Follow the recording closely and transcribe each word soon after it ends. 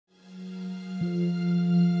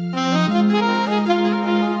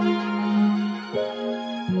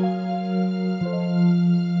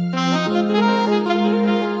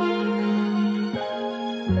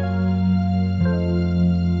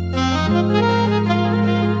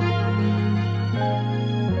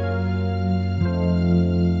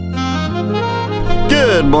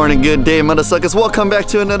morning, good day, mother suckers. Welcome back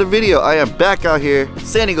to another video. I am back out here,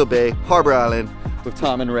 San Diego Bay, Harbor Island, with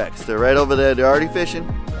Tom and Rex. They're right over there. They're already fishing.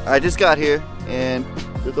 I just got here and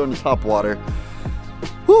they're throwing the top water.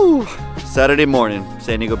 Woo! Saturday morning,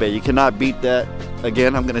 San Diego Bay. You cannot beat that.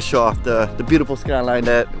 Again, I'm gonna show off the beautiful skyline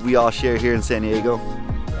that we all share here in San Diego.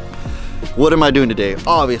 What am I doing today?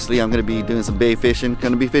 Obviously, I'm gonna be doing some bay fishing.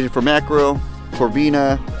 Gonna be fishing for mackerel,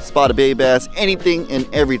 corvina, spotted bay bass, anything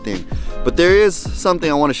and everything. But there is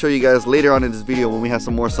something I want to show you guys later on in this video when we have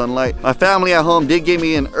some more sunlight. My family at home did give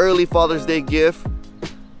me an early Father's Day gift,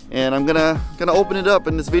 and I'm gonna open it up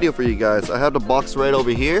in this video for you guys. I have the box right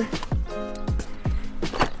over here.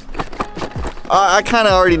 I kind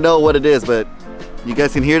of already know what it is, but you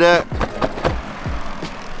guys can hear that?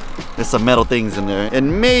 There's some metal things in there,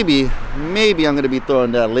 and maybe I'm gonna be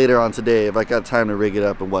throwing that later on today if I got time to rig it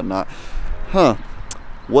up and whatnot.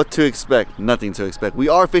 What to expect? Nothing to expect. We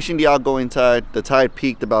are fishing the outgoing tide. The tide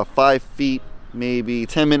peaked about 5 feet maybe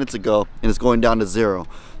 10 minutes ago, and it's going down to 0.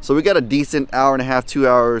 So we got a decent hour and a half, 2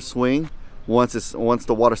 hour swing once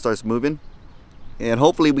the water starts moving, and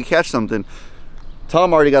hopefully we catch something.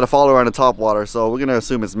 Tom already got a follower on the top water, so we're gonna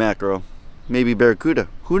assume it's mackerel, maybe barracuda,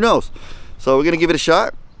 who knows. So we're gonna give it a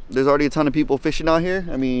shot. There's already a ton of people fishing out here.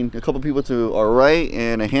 I mean, a couple people to our right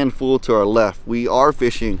and a handful to our left. We are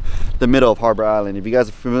fishing the middle of Harbor Island. If you guys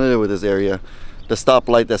are familiar with this area, the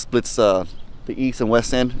stoplight that splits the east and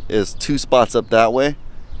west end is 2 spots up that way,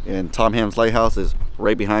 and Tom Ham's Lighthouse is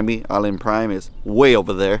right behind me. Island Prime is way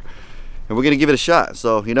over there, and we're gonna give it a shot.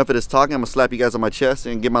 So enough of this talking. I'm gonna slap you guys on my chest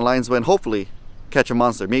and get my lines wet, and hopefully catch a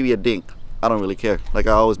monster, maybe a dink. I don't really care. Like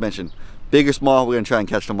I always mention, big or small, we're gonna try and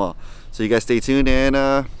catch them all. So you guys stay tuned,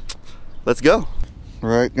 and let's go. All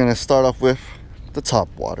right, gonna start off with the top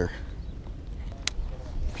water.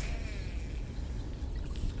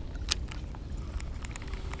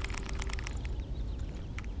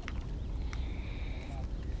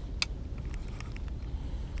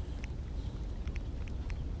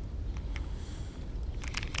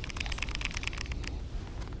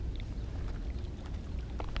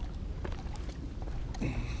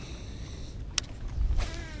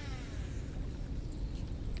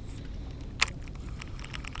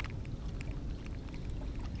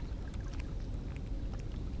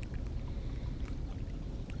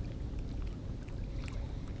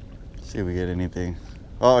 See if we get anything.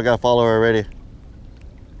 Oh, I got a follower already.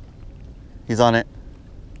 He's on it.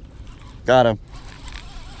 Got him.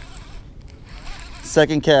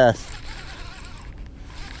 Second cast.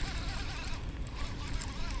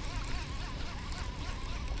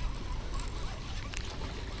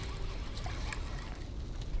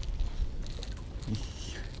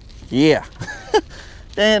 Yeah.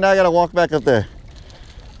 Dang, now I gotta walk back up there.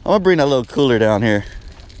 I'm gonna bring that little cooler down here.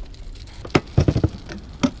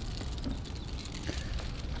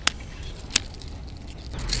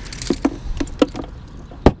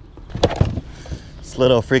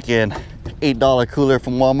 Little freaking $8 cooler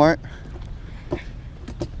from Walmart.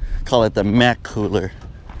 Call it the Mac cooler.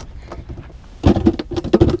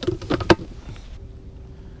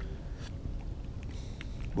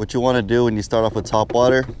 What you want to do when you start off with top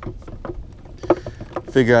water,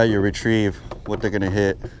 figure out your retrieve, what they're gonna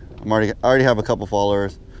hit. I already have a couple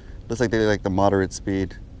followers. Looks like they like the moderate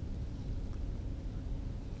speed.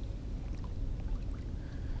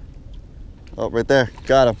 Oh, right there,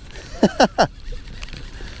 got him.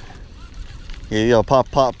 Here you go, pop,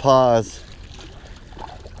 pop, pause.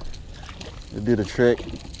 We'll do the trick.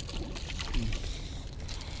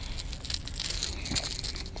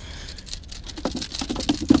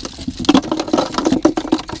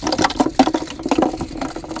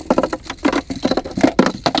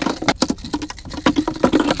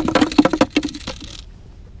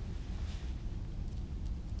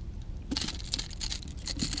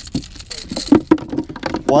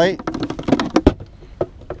 White,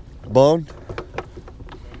 bone.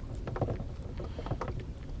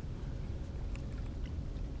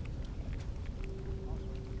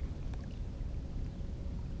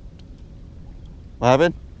 What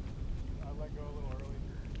happened? I let go a little early,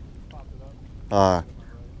 popped it up.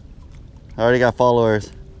 I already got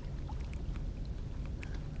followers.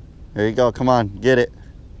 There you go, come on, get it.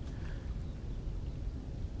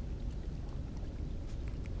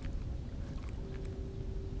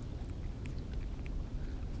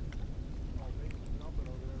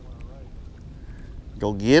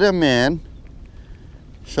 Go get him, man.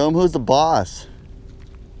 Show him who's the boss.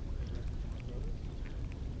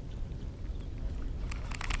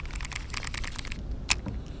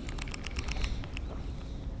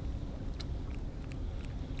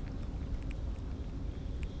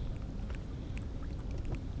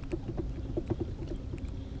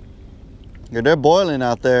 They're boiling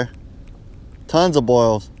out there. Tons of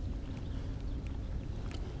boils.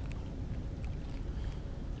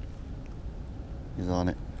 He's on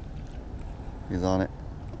it. He's on it.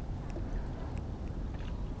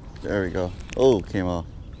 There we go. Oh, came off.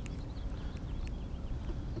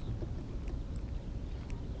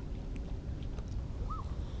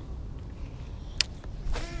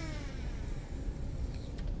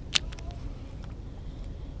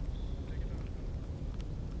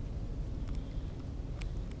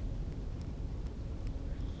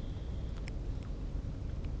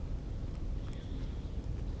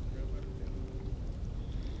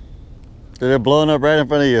 They're blowing up right in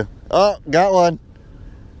front of you. Oh, got one.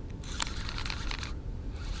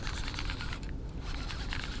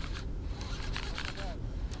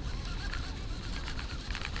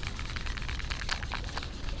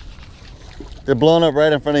 They're blowing up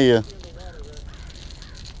right in front of you.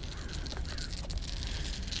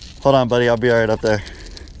 Hold on, buddy. I'll be all right up there.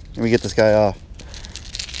 Let me get this guy off.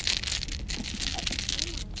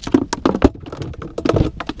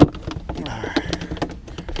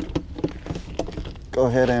 Go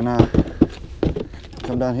ahead and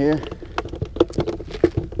come down here.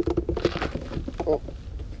 Oh.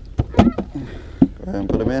 Go ahead and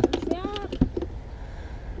put him in.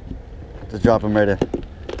 Just drop him right in.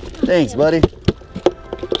 Thanks, buddy.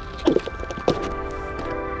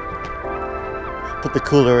 Put the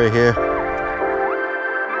cooler right here.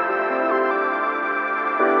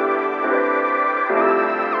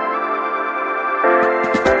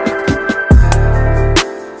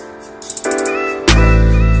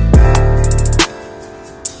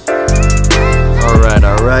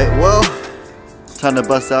 Well, time to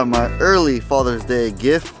bust out my early Father's Day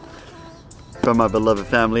gift from my beloved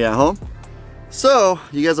family at home. So,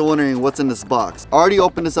 you guys are wondering what's in this box. I already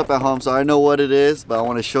opened this up at home, so I know what it is, but I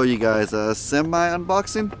want to show you guys a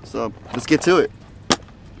semi-unboxing. So, let's get to it.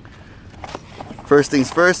 First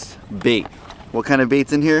things first, bait. What kind of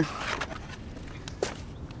bait's in here?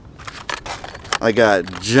 I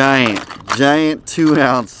got giant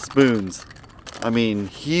 2-ounce spoons. I mean,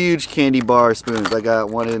 huge candy bar spoons. I got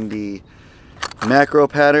one in the macro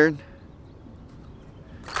pattern,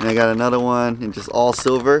 and I got another one in just all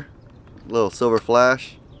silver, little silver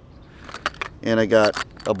flash, and I got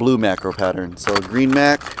a blue macro pattern. So green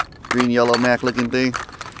yellow mac looking thing,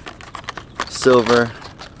 silver,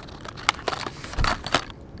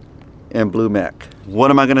 and blue mac. What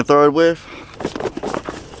am I gonna throw it with?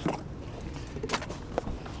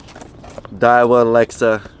 Daiwa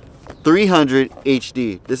Lexa 300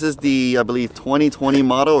 HD. This is the, I believe, 2020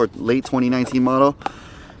 model or late 2019 model.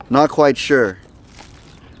 Not quite sure.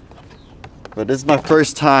 But this is my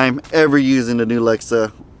first time ever using the new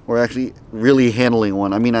Lexa, or actually really handling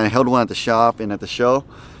one. I mean, I held one at the shop and at the show,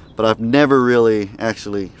 but I've never really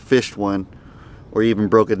actually fished one or even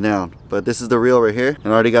broke it down. But this is the reel right here, and I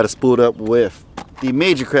already got it spooled up with the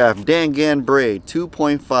Major Craft Dangan Braid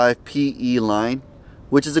 2.5 PE line,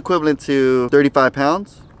 which is equivalent to 35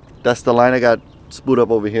 pounds. That's the line I got spooled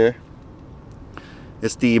up over here.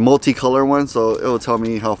 It's the multicolor one, so it will tell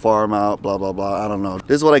me how far I'm out, blah, blah, blah. I don't know.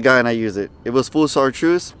 This is what I got and I use it. If it was full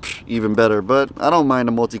chartreuse, even better, but I don't mind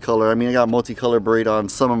the multicolor. I mean, I got multicolor braid on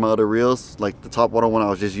some of my other reels, like the top water one I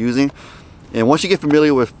was just using. And once you get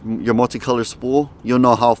familiar with your multicolor spool, you'll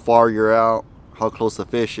know how far you're out, how close the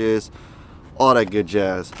fish is, all that good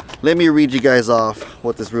jazz. Let me read you guys off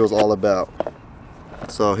what this reel is all about.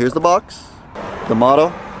 So here's the box, the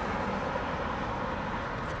model.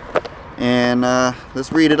 And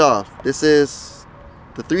let's read it off. This is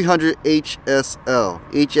the 300 HSL.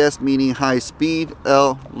 HS meaning high speed,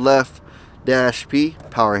 L left dash P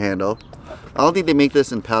power handle. I don't think they make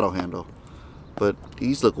this in paddle handle, but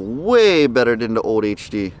these look way better than the old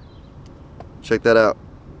HD. Check that out.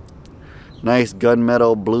 Nice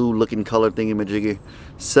gunmetal blue looking color thingy-majiggy.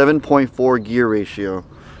 7.4 gear ratio.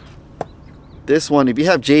 This one, if you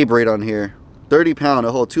have J braid on here, 30 pound,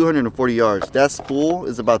 a whole 240 yards. That spool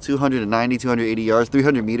is about 290, 280 yards,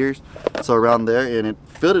 300 meters. So around there, and it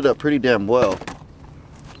filled it up pretty damn well.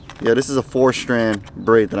 Yeah, this is a 4-strand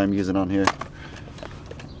braid that I'm using on here.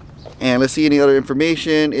 And let's see any other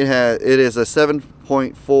information. It is a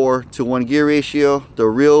 7.4 to 1 gear ratio. The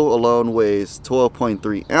reel alone weighs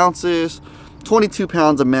 12.3 ounces, 22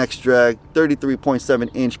 pounds of max drag,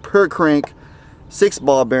 33.7 inch per crank, 6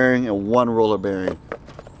 ball bearing, and 1 roller bearing.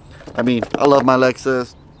 I mean, I love my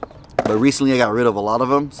Lexas, but recently I got rid of a lot of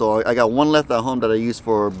them. So I got one left at home that I use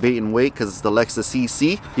for bait and weight because it's the Lexa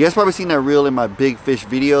CC. You guys probably seen that reel in my big fish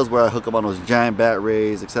videos where I hook up on those giant bat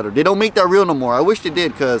rays, etc. They don't make that reel no more. I wish they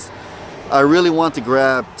did, because I really want to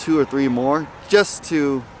grab 2 or 3 more just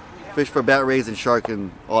to Fish for bat rays and shark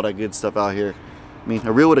and all that good stuff out here. I mean,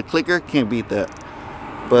 a reel with a clicker, can't beat that.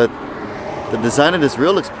 But the design of this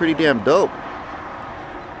reel looks pretty damn dope.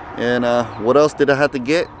 And what else did I have to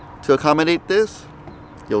get to accommodate this?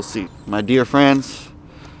 You'll see. My dear friends,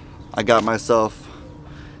 I got myself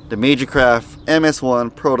the Major Craft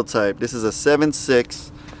MS1 prototype. This is a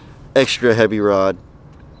 7.6 extra heavy rod.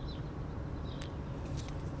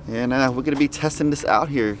 And we're gonna be testing this out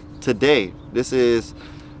here today. This is,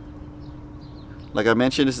 like I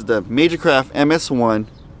mentioned, this is the Major Craft MS1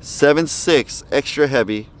 7.6 extra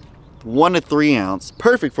heavy, 1 to 3 ounce,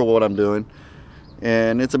 perfect for what I'm doing.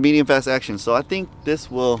 And it's a medium fast action, so I think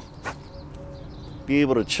this will be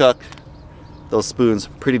able to chuck those spoons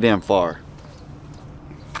pretty damn far.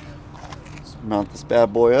 Let's mount this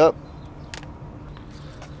bad boy up.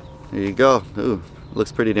 There you go. Ooh,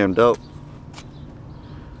 looks pretty damn dope.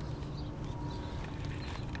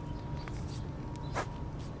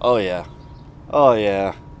 Oh yeah. Oh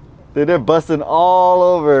yeah. Dude, they're busting all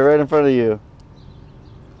over right in front of you.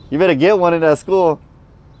 You better get one in that school.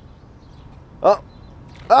 Oh.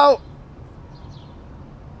 Oh.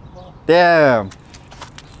 Damn.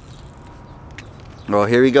 Oh,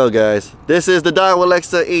 here we go, guys. This is the Daiwa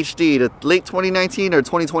Lexa-HD, the late 2019 or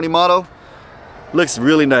 2020 model. Looks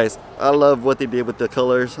really nice. I love what they did with the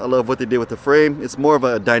colors. I love what they did with the frame. It's more of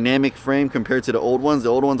a dynamic frame compared to the old ones. The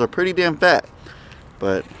old ones are pretty damn fat.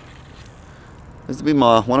 But this will be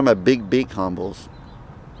one of my big bait combos.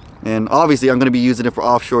 And obviously I'm going to be using it for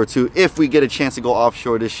offshore too, if we get a chance to go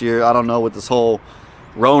offshore this year. I don't know with this whole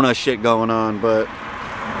Rona shit going on, but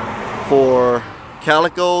for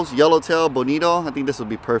calicos, yellowtail, bonito, I think this would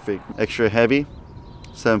be perfect. Extra heavy,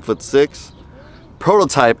 7'6",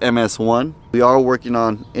 prototype MS1. We are working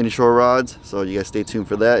on inshore rods, so you guys stay tuned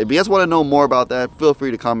for that. If you guys want to know more about that, feel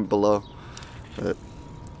free to comment below. But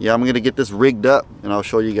yeah, I'm gonna get this rigged up and I'll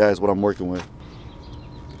show you guys what I'm working with.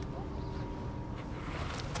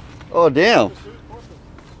 Oh damn.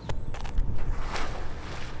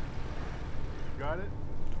 Got it?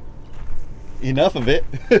 Enough of it.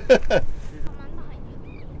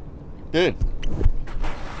 Dude.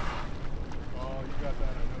 Oh, you got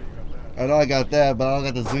that. I know you got that. I know I got that, but I don't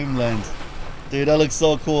got the zoom lens. Dude, that looks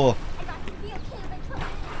so cool.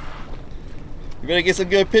 You better get some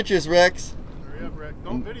good pictures, Rex. Hurry up, Rick.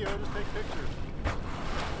 Don't video, just take pictures.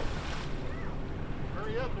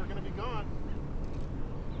 Hurry up, they're gonna be gone.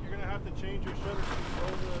 You're gonna have to change your shutter speed.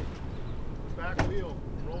 Roll the back wheel.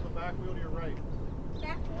 Roll the back wheel to your right.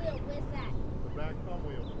 Back wheel, where's that? The back thumb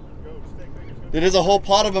wheel. Go, just take pictures. Dude, there's a whole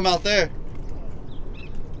pot of them out there.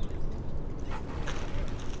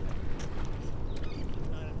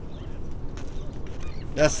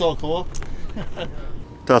 That's so cool.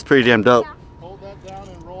 That's pretty damn dope. Hold that down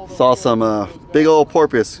and roll the Saw some big old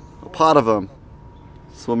porpoise, a pot of them,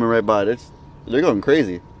 swimming right by it. They're going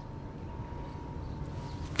crazy.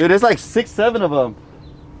 Dude, there's like 6, 7 of them.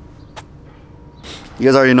 You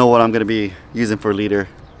guys already know what I'm gonna be using for leader.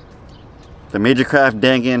 The Major Craft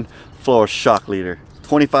Dangan Fluoro shock leader,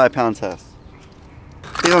 25-pound test.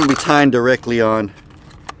 I think I'm gonna be tying directly on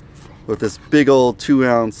with this big old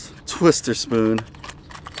 2-ounce twister spoon.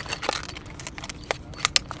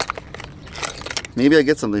 Maybe I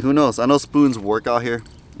get something, who knows? I know spoons work out here,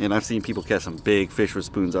 and I've seen people catch some big fish with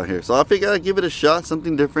spoons out here. So I figured I'd give it a shot,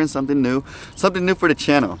 something different, something new for the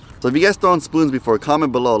channel. So if you guys thrown spoons before,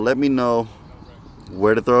 comment below, let me know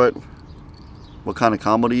where to throw it, what kind of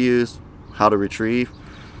combo to use, how to retrieve,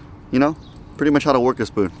 you know, pretty much how to work a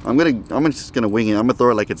spoon. I'm just gonna wing it. I'm gonna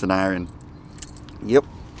throw it like it's an iron. Yep.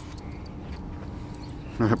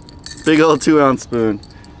 Big old 2-ounce spoon,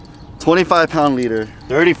 25-pound leader,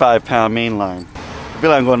 35-pound main line. I feel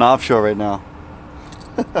like I'm going offshore right now.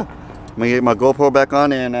 I'm gonna get my GoPro back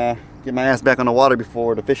on and get my ass back on the water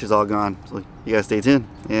before the fish is all gone. So you guys stay tuned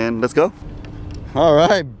and let's go. All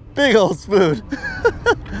right, big old spoon.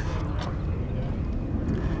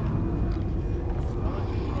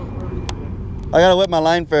 I gotta wet my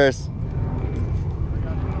line first.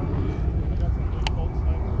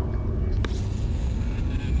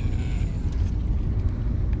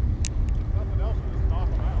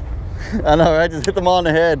 I know, right? Just hit them all in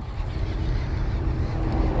the head.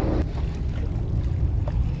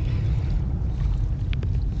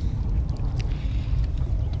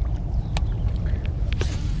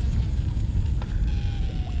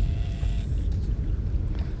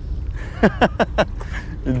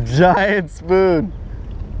 Giant spoon.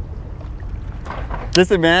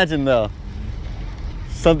 Just imagine though,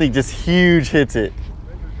 something just huge hits it.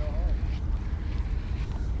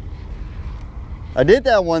 I did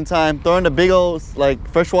that one time, throwing the big old like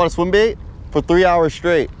freshwater swim bait for 3 hours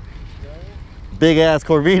straight. big ass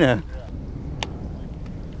Corvina.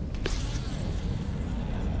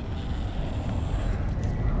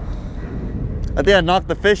 I think I knocked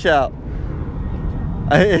the fish out.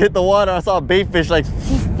 I hit the water, I saw a bait fish like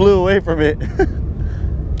flew away from it.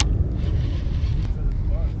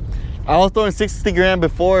 I was throwing 60 gram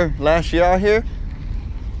before last year out here,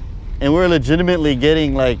 and we were legitimately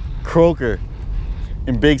getting like croaker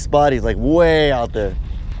in big spotties, like way out there.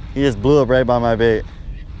 He just blew up right by my bait.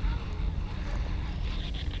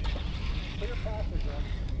 Put your passage on.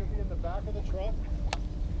 It could be in the back of the truck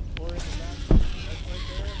or in the back. That's right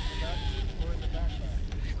there, in the back seat or in the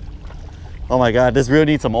backpack. Oh my God, this reel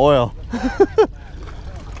needs some oil.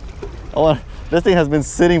 This thing has been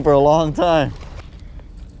sitting for a long time.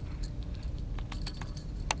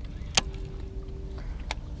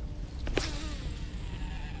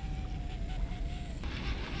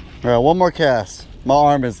 All right, one more cast. My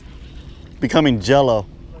arm is becoming jello.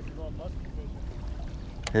 Like you're going musky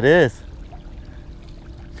fishing. It is.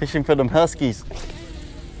 Fishing for them huskies.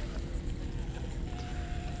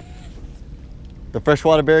 The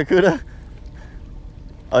freshwater barracuda?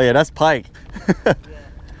 Oh yeah, that's pike. Yeah.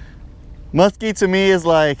 Muskie to me is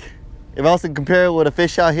like, if I was to compare it with a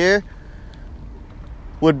fish out here,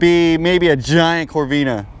 would be maybe a giant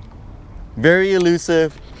Corvina. Very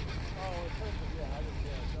elusive. Oh, in terms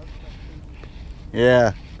of,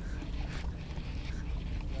 Yeah.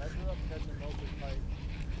 yeah, I grew up catching mostly pike.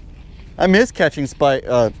 I miss catching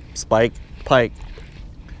pike,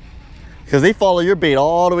 because they follow your bait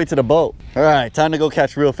all the way to the boat. All right, time to go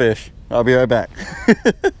catch real fish. I'll be right back.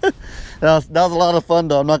 that was a lot of fun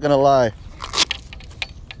though, I'm not gonna lie.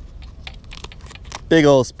 Big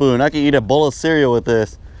old spoon. I can eat a bowl of cereal with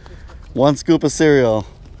this. One scoop of cereal.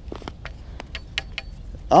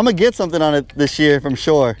 I'm gonna get something on it this year from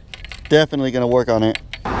shore. Definitely gonna work on it.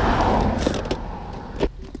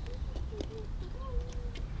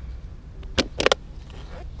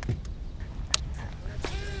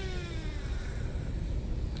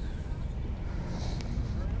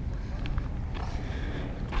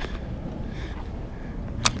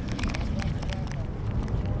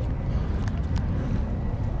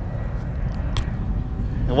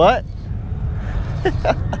 What?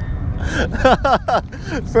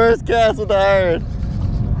 First cast with the iron.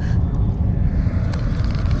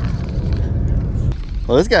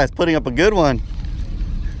 Well, this guy's putting up a good one.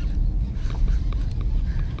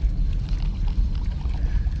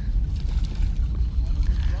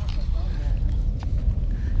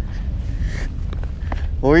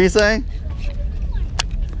 What were you saying?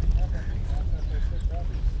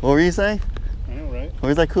 What were you saying? I know, right?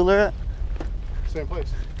 Where's that cooler at? Same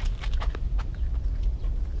place.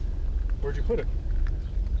 Where'd you put it?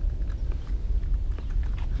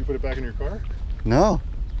 Did you put it back in your car? No.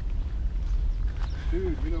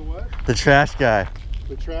 Dude, you know what? The trash guy.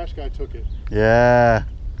 The trash guy took it. Yeah.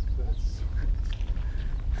 That's...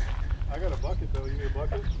 I got a bucket though. You need a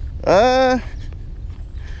bucket?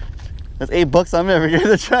 That's $8 I'm never getting.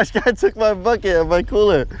 The trash guy took my bucket and my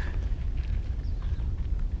cooler. Here,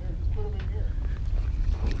 just put them in here.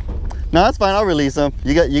 No, that's fine. I'll release him.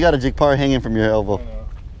 You got a JigPara hanging from your elbow. I know.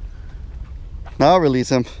 No, I'll release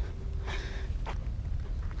him.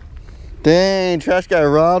 Dang, trash guy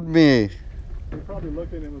robbed me. He probably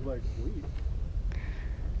looked at it and was like, sweet.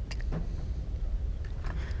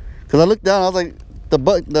 Cause I looked down, I was like,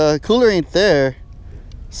 the cooler ain't there.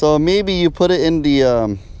 So maybe you put it in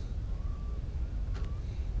the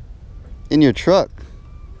in your truck.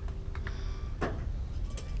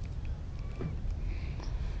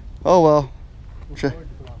 Oh well. Sure.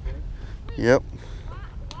 Yep.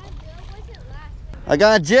 I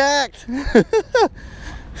got jacked.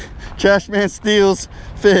 Trash man steals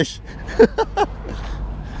fish.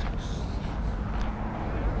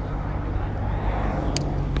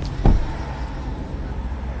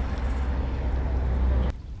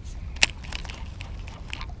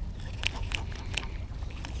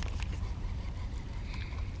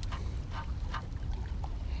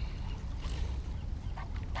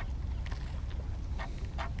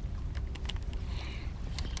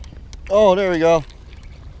 Oh, there we go.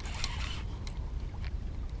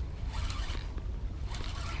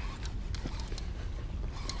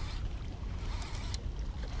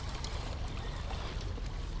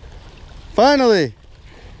 Finally.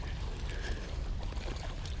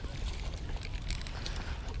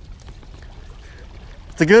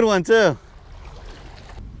 It's a good one too.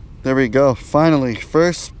 There we go. Finally,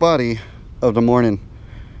 first spotty of the morning.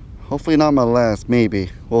 Hopefully not my last, maybe.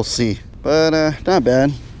 We'll see. But not bad.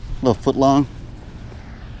 A little foot long.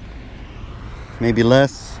 Maybe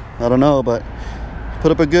less. I don't know, but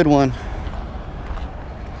put up a good one.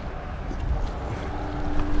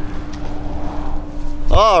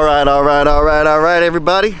 All right,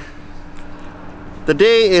 everybody. The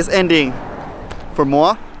day is ending for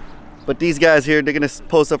moi, but these guys here, they're gonna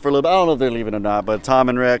post up for a little bit. I don't know if they're leaving or not, but Tom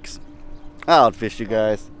and Rex, I'll outfish you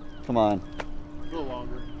guys. Come on. A little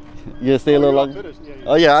longer. You gonna stay a little longer? Yeah,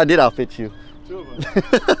 Oh yeah, I did outfit you. 2 of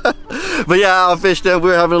us. But yeah, I outfished them.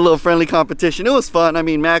 We were having a little friendly competition. It was fun. I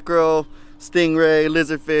mean, mackerel, stingray,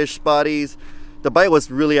 lizardfish, spotties. The bite was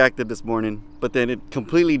really active this morning, but then it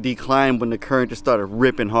completely declined when the current just started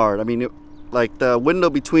ripping hard. I mean, like the window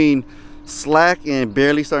between slack and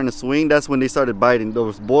barely starting to swing, that's when they started biting. There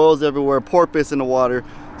was boils everywhere, porpoise in the water,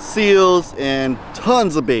 seals, and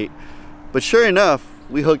tons of bait. But sure enough,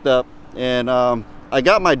 we hooked up, and I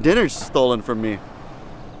got my dinner stolen from me.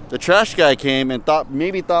 The trash guy came and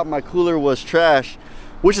maybe thought my cooler was trash,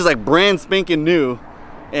 which is like brand spanking new.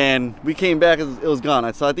 And we came back, it was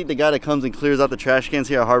gone. So I think the guy that comes and clears out the trash cans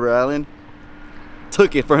here at Harbor Island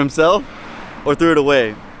took it for himself or threw it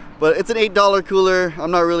away. But it's an $8 cooler. I'm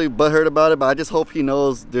not really butthurt about it, but I just hope he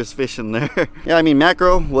knows there's fish in there. Yeah, I mean,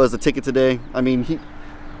 mackerel was the ticket today. I mean,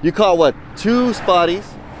 you caught what, 2 spotties,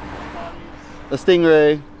 a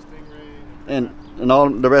stingray, and all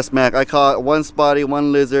the rest mac. I caught 1 spotty,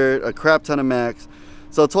 1 lizard, a crap ton of macs.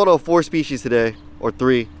 So a total of 4 species today, or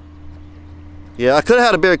 3. Yeah, I could have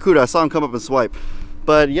had a barracuda. I saw him come up and swipe.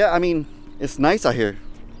 But yeah, I mean, it's nice out here.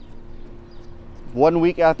 1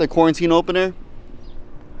 week after quarantine opener,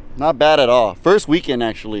 not bad at all. First weekend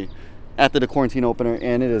actually after the quarantine opener,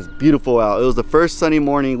 and it is beautiful out. It was the first sunny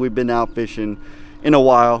morning we've been out fishing in a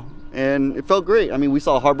while, and it felt great. I mean, we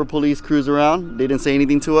saw harbor police cruise around. They didn't say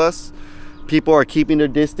anything to us. People are keeping their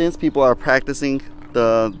distance. People are practicing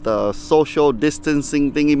the social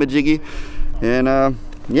distancing thingy majiggy. And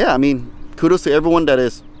yeah, I mean, kudos to everyone that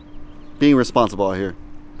is being responsible out here.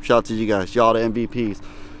 Shout out to you guys, y'all the MVPs.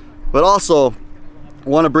 But also, I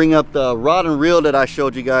want to bring up the rod and reel that I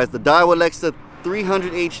showed you guys, the Daiwa Lexa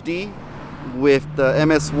 300 HD with the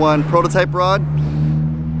MS1 prototype rod.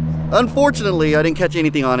 Unfortunately, I didn't catch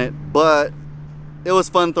anything on it, but it was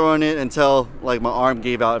fun throwing it until like my arm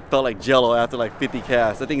gave out. It felt like jello after like 50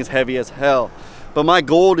 casts. That thing is heavy as hell. But my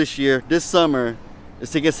goal this year, this summer, is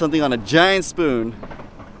to get something on a giant spoon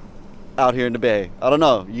out here in the bay. I don't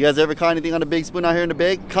know, you guys ever caught anything on a big spoon out here in the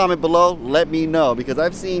bay? Comment below, let me know, because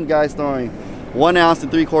I've seen guys throwing 1 ounce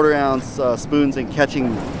and 3/4 ounce spoons and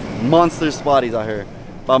catching monster spotties out here.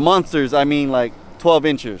 By monsters, I mean like 12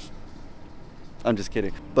 inches. I'm just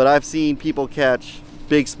kidding. But I've seen people catch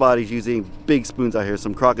big spotties using big spoons out here,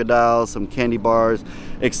 some crocodiles, some candy bars,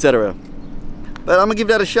 etc. But I'm gonna give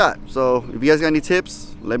that a shot. So if you guys got any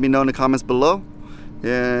tips, let me know in the comments below.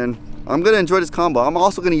 And I'm gonna enjoy this combo. I'm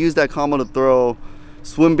also gonna use that combo to throw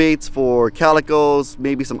swim baits for calicos,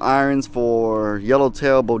 maybe some irons for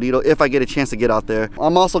yellowtail, bonito, if I get a chance to get out there.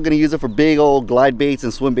 I'm also gonna use it for big old glide baits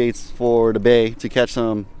and swim baits for the bay to catch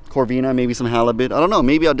some corvina, maybe some halibut. I don't know,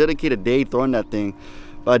 maybe I'll dedicate a day throwing that thing.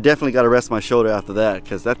 But I definitely gotta rest my shoulder after that,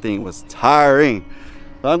 because that thing was tiring.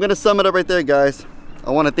 But I'm gonna sum it up right there, guys. I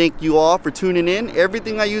want to thank you all for tuning in.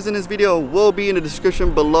 Everything I use in this video will be in the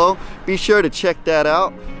description below. Be sure to check that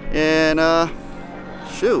out. And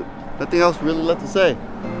shoot, nothing else really left to say.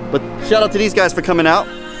 But shout out to these guys for coming out.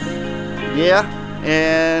 Yeah,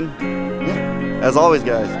 and yeah, as always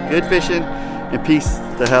guys, good fishing and peace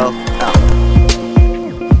the hell out.